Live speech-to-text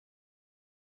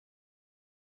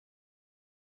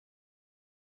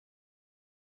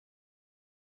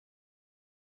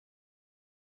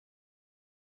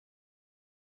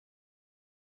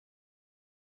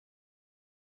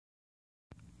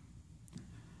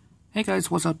Hey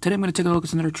guys, what's up? Today I'm going to take a look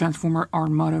at another Transformer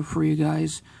Armada for you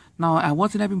guys. Now, I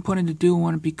wasn't even planning to do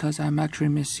one because I'm actually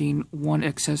missing one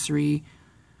accessory,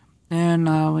 and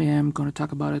I am going to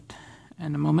talk about it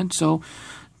in a moment. So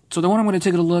the one I'm going to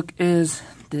take a look is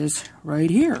this right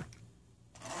here.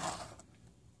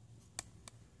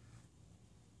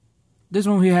 This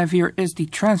one we have here is the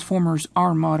Transformers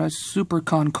Armada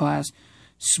Super-Con class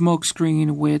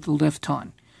Smokescreen with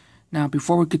Liftor. Now,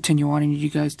 before we continue on, I need you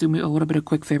guys to do me a little bit of a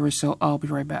quick favor, so I'll be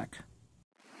right back.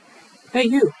 Hey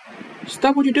you!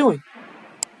 Stop what you're doing!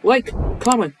 Like,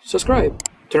 comment, subscribe,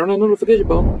 turn on the notification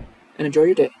bell, and enjoy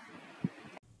your day.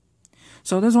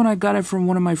 So this one I got it from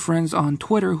one of my friends on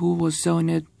Twitter who was selling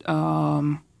it,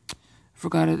 I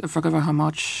forgot about how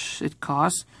much it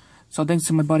cost. So thanks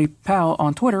to my buddy Pal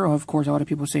on Twitter, of course a lot of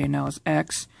people say it now is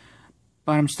X,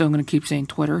 but I'm still going to keep saying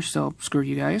Twitter, so screw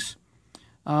you guys.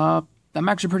 I'm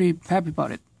actually pretty happy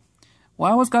about it. When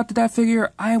I was got to that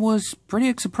figure, I was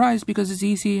pretty surprised because it's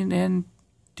easy and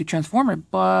to transform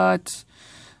it, but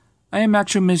I am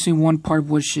actually missing one part,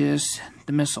 which is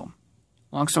the missile.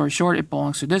 Long story short, it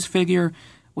belongs to this figure,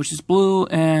 which is blue,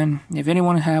 and if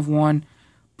anyone have one,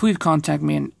 please contact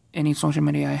me in any social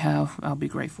media I have. I'll be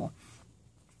grateful.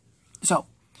 So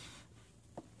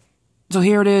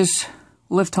here it is,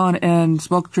 Liftor and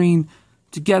Smokescreen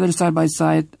together side by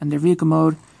side in their vehicle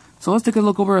mode. So let's take a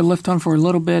look over at Liftor for a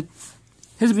little bit.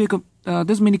 His vehicle,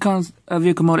 this minicon's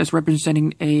vehicle mode is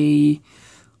representing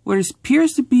what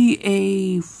appears to be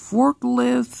a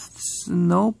forklift,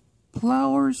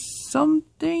 snowplow or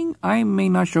something. I may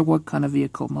not sure what kind of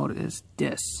vehicle mode is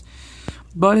this,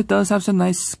 but it does have some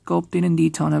nice sculpting and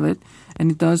detail of it,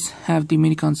 and it does have the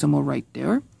minicon symbol right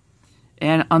there.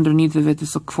 And underneath of it,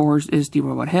 this of course is the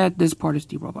robot head. This part is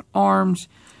the robot arms.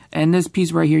 And this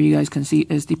piece right here, you guys can see,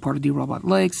 is the part of the robot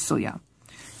legs. So yeah,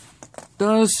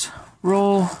 does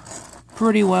roll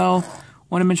pretty well.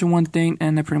 Want to mention one thing,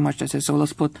 and then pretty much that's it. So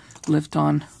let's put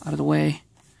Liftor out of the way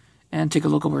and take a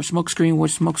look over Smokescreen,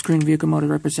 which Smokescreen vehicle mode is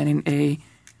representing a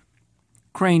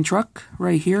crane truck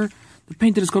right here. The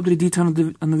painted and sculpted detail on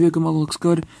the vehicle mode looks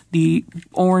good. The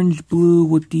orange, blue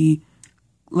with the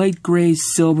light gray,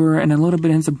 silver, and a little bit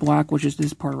of hints of black, which is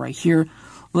this part right here,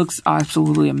 looks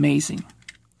absolutely amazing.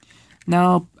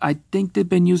 Now, I think they've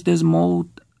been used this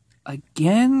mold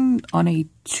again on a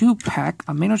 2-pack.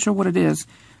 I'm not sure what it is,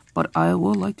 but I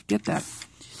would like to get that.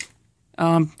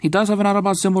 He does have an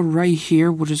Autobot symbol right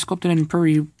here, which is sculpted in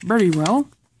very well.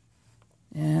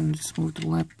 And let's move the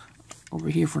lamp over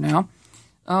here for now.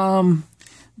 Well,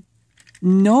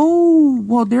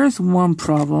 there's one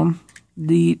problem.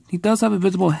 He does have a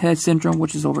visible head syndrome,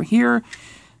 which is over here.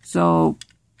 So,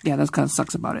 yeah, that kind of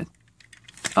sucks about it.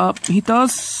 He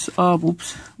does,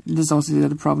 oops, this is also the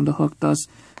other problem. The hook does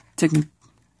can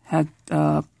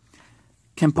come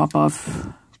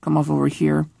off over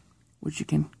here, which you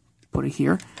can put it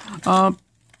here.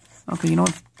 Okay, you know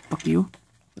what, fuck you.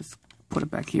 Let's put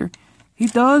it back here. He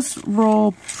does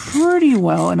roll pretty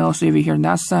well, and I'll save it here in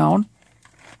that sound.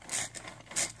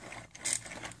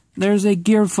 There's a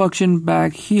gear function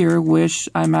back here, which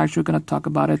I'm actually going to talk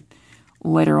about it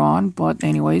later on, but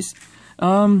anyways.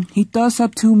 He does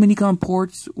have 2 minicon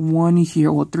ports, one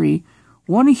here, well 3.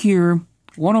 One here,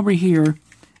 one over here,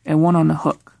 and one on the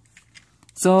hook.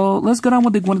 So let's get on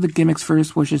with one of the gimmicks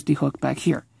first, which is the hook back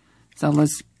here. So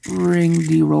let's bring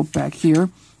the rope back here.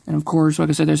 And of course, like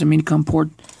I said, there's a minicon port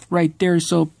right there.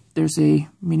 So there's a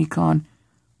minicon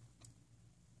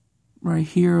right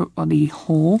here on the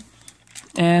hole.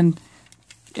 And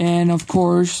of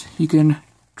course, you can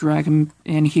drag him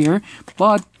in here.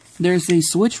 But there's a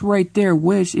switch right there,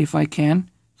 which, if I can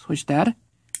switch that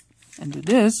and do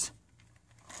this,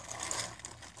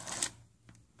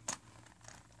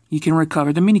 you can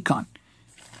recover the minicon,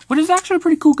 which is actually a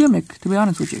pretty cool gimmick, to be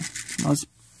honest with you. Let's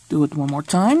do it one more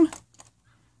time,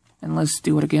 and let's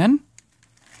do it again.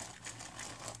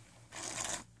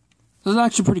 This is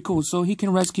actually pretty cool, so he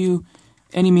can rescue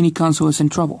any minicon who is in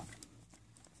trouble.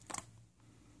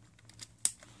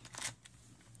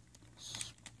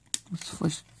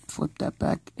 Let's flip that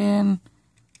back in,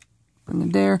 bring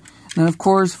it there, and of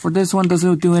course for this one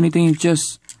doesn't do anything,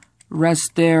 just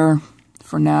rest there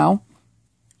for now,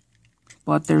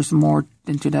 but there's more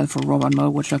into that for robot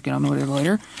mode, which I'll get on with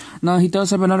later. Now he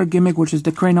does have another gimmick, which is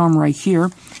the crane arm right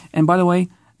here, and by the way,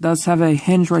 does have a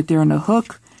hinge right there on the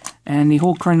hook, and the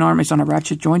whole crane arm is on a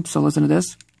ratchet joint, so listen to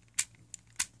this.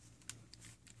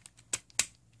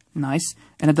 Nice.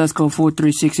 And it does go full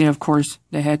 360. Of course,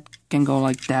 the head can go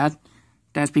like that.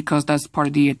 That's because that's part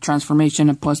of the transformation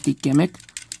and plus the gimmick.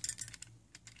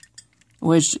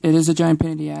 Which, it is a giant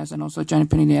pain in the ass, and also a giant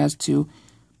pain in the ass to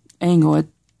angle it.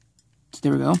 So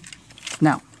there we go.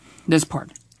 Now, this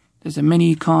part. There's a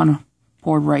mini-con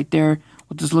port right there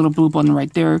with this little blue button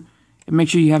right there. And make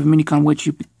sure you have a mini-con with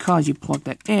you because you plug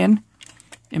that in.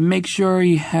 And make sure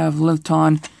you have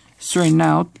Liftor straightened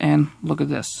out. And look at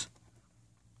this.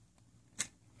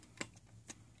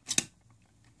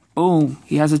 Boom.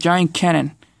 He has a giant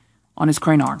cannon on his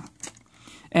crane arm.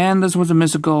 And this was a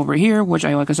missile go over here, which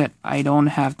like I said, I don't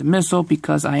have the missile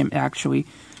because I am actually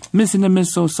missing the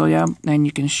missile. So yeah, and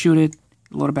you can shoot it,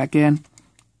 load it back in.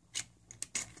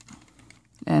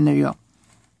 And there you go.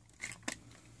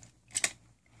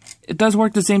 It does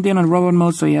work the same thing on robot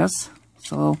mode, so yes.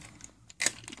 So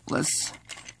let's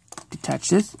detach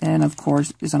this, and of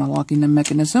course it's unlocking the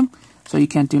mechanism, so you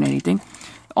can't do anything.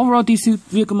 Overall, these two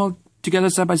vehicle mode together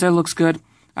side by side looks good.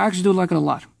 I actually do like it a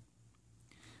lot.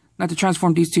 Now to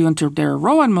transform these two into their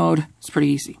robot mode, it's pretty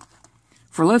easy.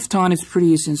 For Liftor, it's pretty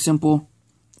easy and simple.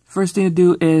 First thing to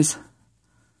do is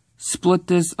split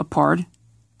this apart,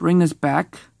 bring this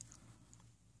back,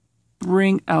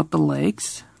 bring out the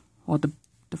legs, or the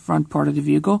front part of the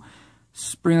vehicle.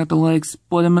 Bring out the legs,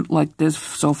 split them like this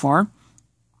so far.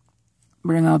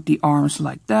 Bring out the arms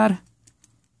like that.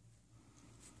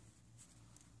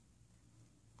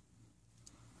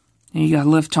 And you got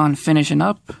Liftor finishing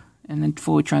up, and then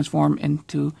fully transform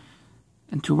into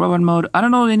robot mode. I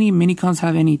don't know if any mini-cons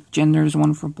have any genders,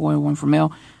 one for boy, one for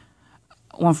male,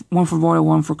 one for boy,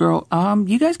 one for girl.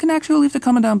 You guys can actually leave the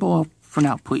comment down below for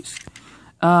now, please.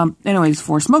 Anyways,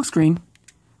 for Smokescreen,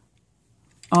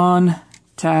 on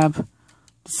tab,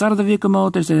 the side of the vehicle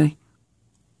mode, there's a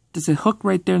hook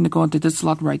right there, and they go into this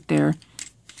slot right there.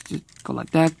 Just go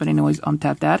like that. But anyways,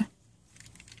 untap that.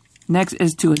 Next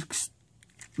is to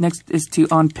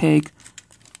unpeg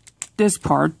this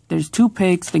part. There's two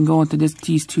pegs that go into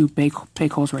these two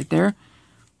peg holes right there.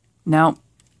 Now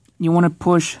you want to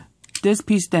push this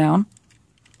piece down.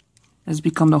 Has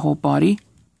become the whole body.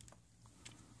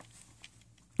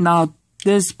 Now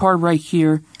this part right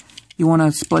here, you want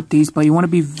to split these, but you want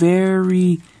to be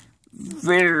very,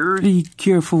 very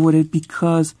careful with it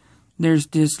because there's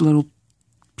this little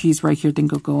piece right here that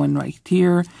can go in right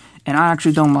here. And I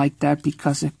actually don't like that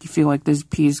because if you feel like this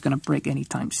piece is going to break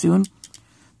anytime soon.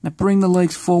 Now bring the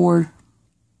legs forward,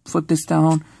 flip this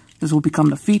down. This will become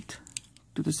the feet.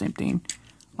 Do the same thing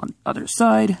on the other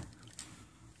side.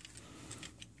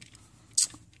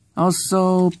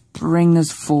 Also bring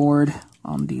this forward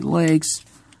on the legs.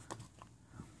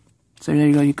 So there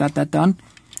you go, you got that done.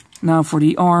 Now for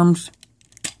the arms,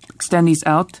 extend these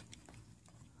out.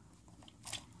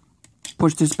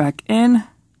 Push this back in.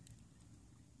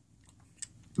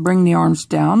 Bring the arms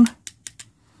down.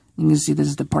 You can see this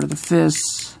is the part of the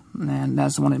fist, and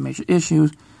that's one of the major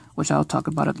issues, which I'll talk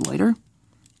about it later.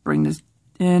 Bring this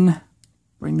in,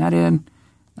 bring that in.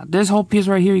 Now this whole piece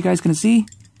right here, you guys can see,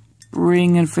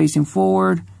 bring it facing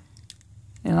forward.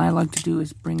 And I like to do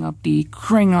is bring up the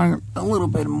crane arm a little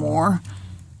bit more.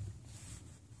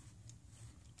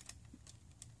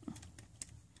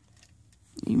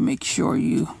 You make sure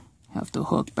you have the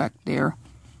hook back there.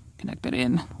 Connect it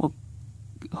in. Well,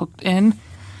 hooked in.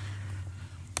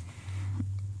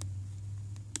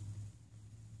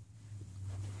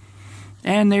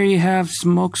 And there you have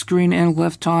Smokescreen and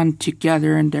Liftor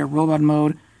together in their robot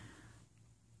mode.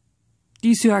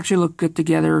 These two actually look good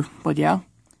together, but yeah.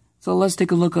 So let's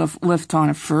take a look at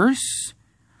Liftor first.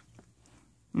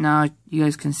 Now you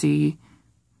guys can see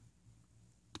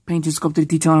the painted sculpted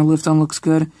detail on Liftor looks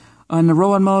good. On the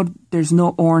robot mode, there's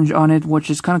no orange on it, which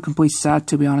is kind of completely sad,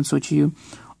 to be honest with you.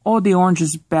 All the orange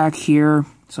is back here,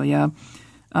 so yeah.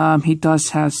 He does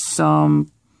have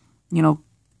some,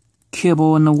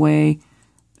 kibble in the way,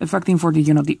 affecting for the,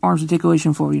 the arms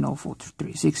articulation for, for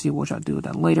 360, which I'll do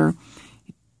that later.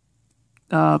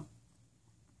 A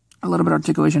little bit of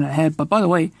articulation ahead, but by the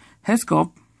way, head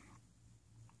sculpt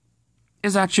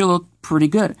is actually look pretty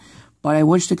good, but I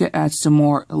wish they could add a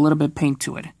little bit of paint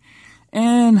to it.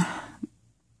 And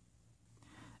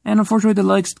unfortunately the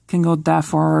legs can go that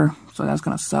far, so that's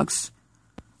kind of sucks.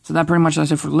 So that pretty much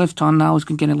does it for Liftor. Now we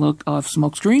can get a look of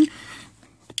Smokescreen.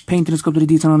 Painting and sculpted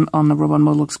detail on the robot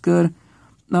mode looks good.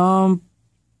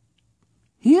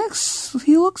 He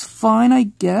looks fine, I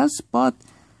guess, but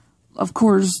of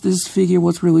course this figure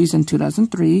was released in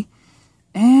 2003,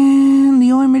 and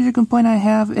the only major complaint I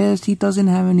have is he doesn't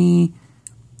have any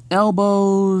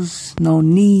elbows, no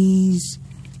knees,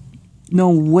 no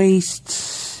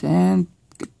waist, and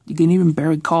you can even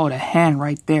barely call it a hand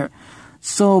right there.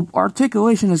 So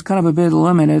articulation is kind of a bit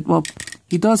limited. Well,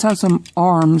 he does have some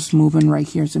arms moving right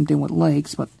here, same thing with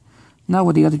legs, but not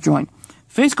with the other joint.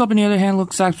 Face sculpt on the other hand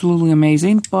looks absolutely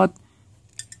amazing, but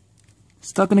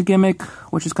stuck in a gimmick,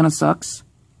 which is kind of sucks.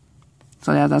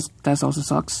 So yeah, that also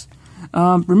sucks.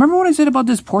 Remember what I said about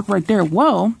this port right there?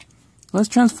 Well, let's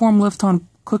transform Lifton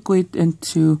quickly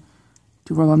into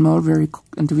robot mode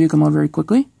into vehicle mode very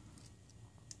quickly.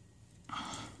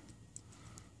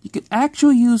 You could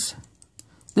actually use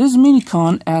this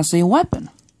minicon as a weapon.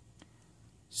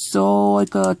 So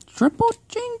like a triple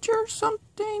changer or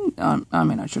something. I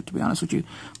mean, I should, to be honest with you,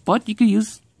 but you could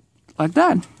use like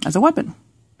that as a weapon,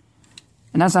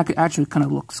 and that's actually kind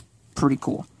of looks pretty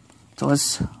cool. So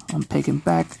let's unpick him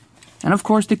back, and of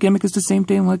course the gimmick is the same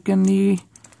thing like in the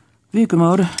vehicle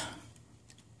mode.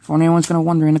 For anyone's gonna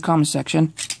wonder in the comment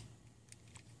section.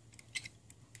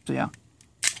 So yeah,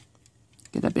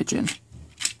 get that bitch in.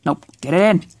 Nope, get it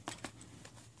in.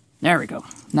 There we go.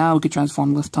 Now we can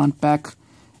transform Lifton back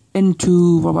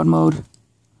into robot mode.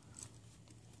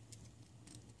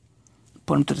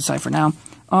 Put him to the side for now.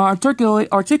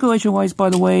 Articulation wise, by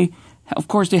the way, of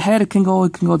course the head can go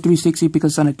 360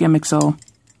 because it's on a gimmick, so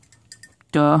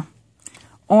duh.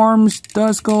 Arms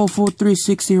does go full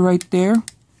 360 right there.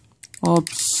 Well,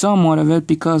 somewhat of it,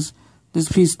 because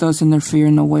this piece does interfere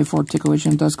in the way for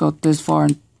articulation. It does go this far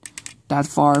and that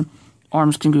far.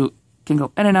 Arms can go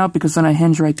in and out because on a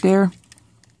hinge right there.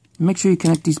 Make sure you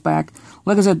connect these back.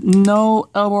 Like I said, no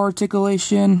elbow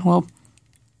articulation. Well,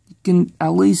 you can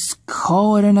at least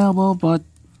call it an elbow, but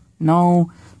no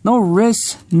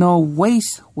wrist, no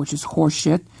waist, which is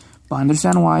horseshit. But I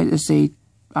understand why. It's I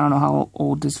don't know how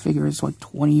old this figure is, like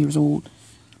 20 years old.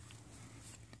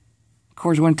 Of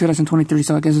course, we're in 2023,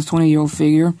 so I guess it's a 20-year-old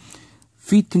figure.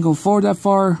 Feet can go forward that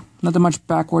far, not that much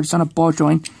backwards. It's on a ball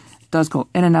joint. It does go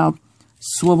in and out.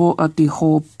 Swivel at the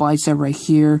whole bicep right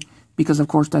here, because of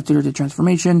course that's due to the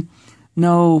transformation.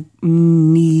 No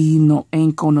knee, no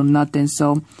ankle, no nothing.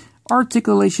 So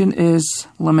articulation is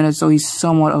limited, so he's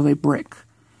somewhat of a brick.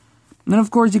 And then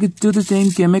of course you could do the same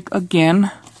gimmick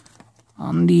again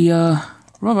on the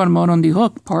robot mode on the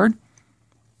hook part.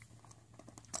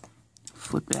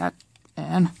 Flip that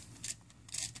and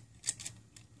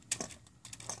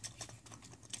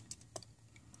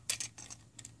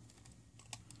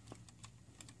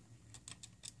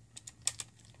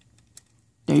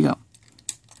there you go.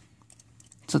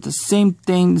 So the same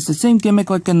thing, it's the same gimmick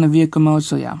like in the vehicle mode,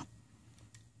 so yeah.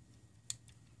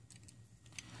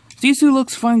 These two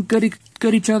looks fine, good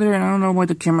each other, and I don't know why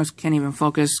the cameras can't even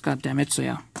focus, god damn it, so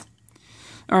yeah.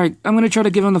 Alright, I'm gonna try to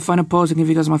give them the final pose and give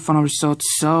you guys my final results,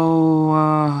 so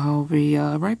I'll be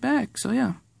right back, so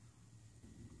yeah.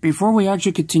 Before we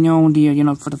actually continue on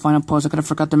the, for the final pose, I kinda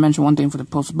forgot to mention one thing for the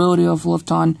posability of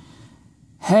Lifton.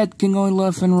 Head can go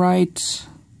left and right.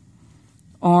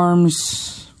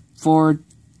 Arms forward,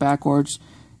 backwards.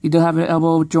 You do have an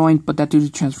elbow joint, but that due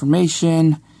to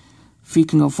transformation. Feet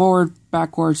can go forward,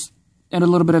 backwards, and a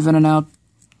little bit of in and out.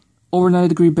 Over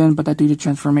 90-degree bend, but that due to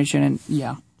transformation, and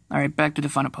yeah. Alright, back to the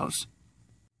final pose.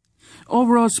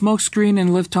 Overall, Smokescreen and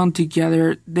Lifton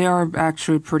together, they are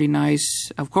actually pretty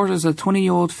nice. Of course, it's a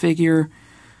 20-year-old figure.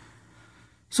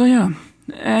 So yeah.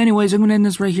 Anyways, I'm gonna end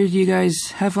this right here, you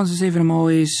guys. Have fun, stay safe, and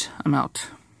I'm out.